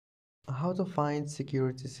How to find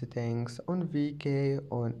security settings on VK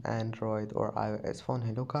on Android or iOS phone.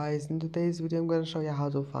 Hello guys, in today's video I'm going to show you how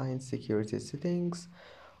to find security settings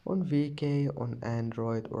on VK on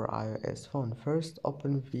Android or iOS phone. First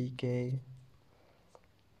open VK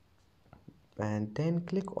and then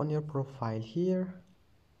click on your profile here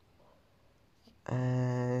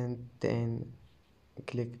and then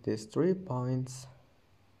click these 3 points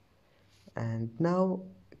and now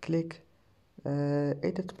click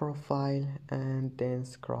edit profile and then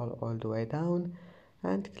scroll all the way down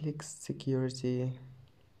and click security,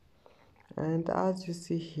 and as you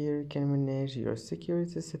see here you can manage your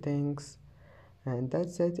security settings, and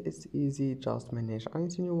that's it. It's easy, just manage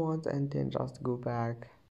anything you want and then just go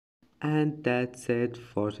back. And that's it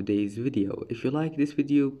for today's video. If you like this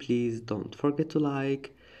video, please don't forget to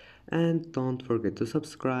like and don't forget to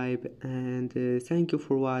subscribe, and thank you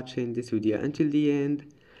for watching this video until the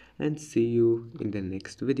end, and see you in the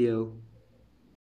next video.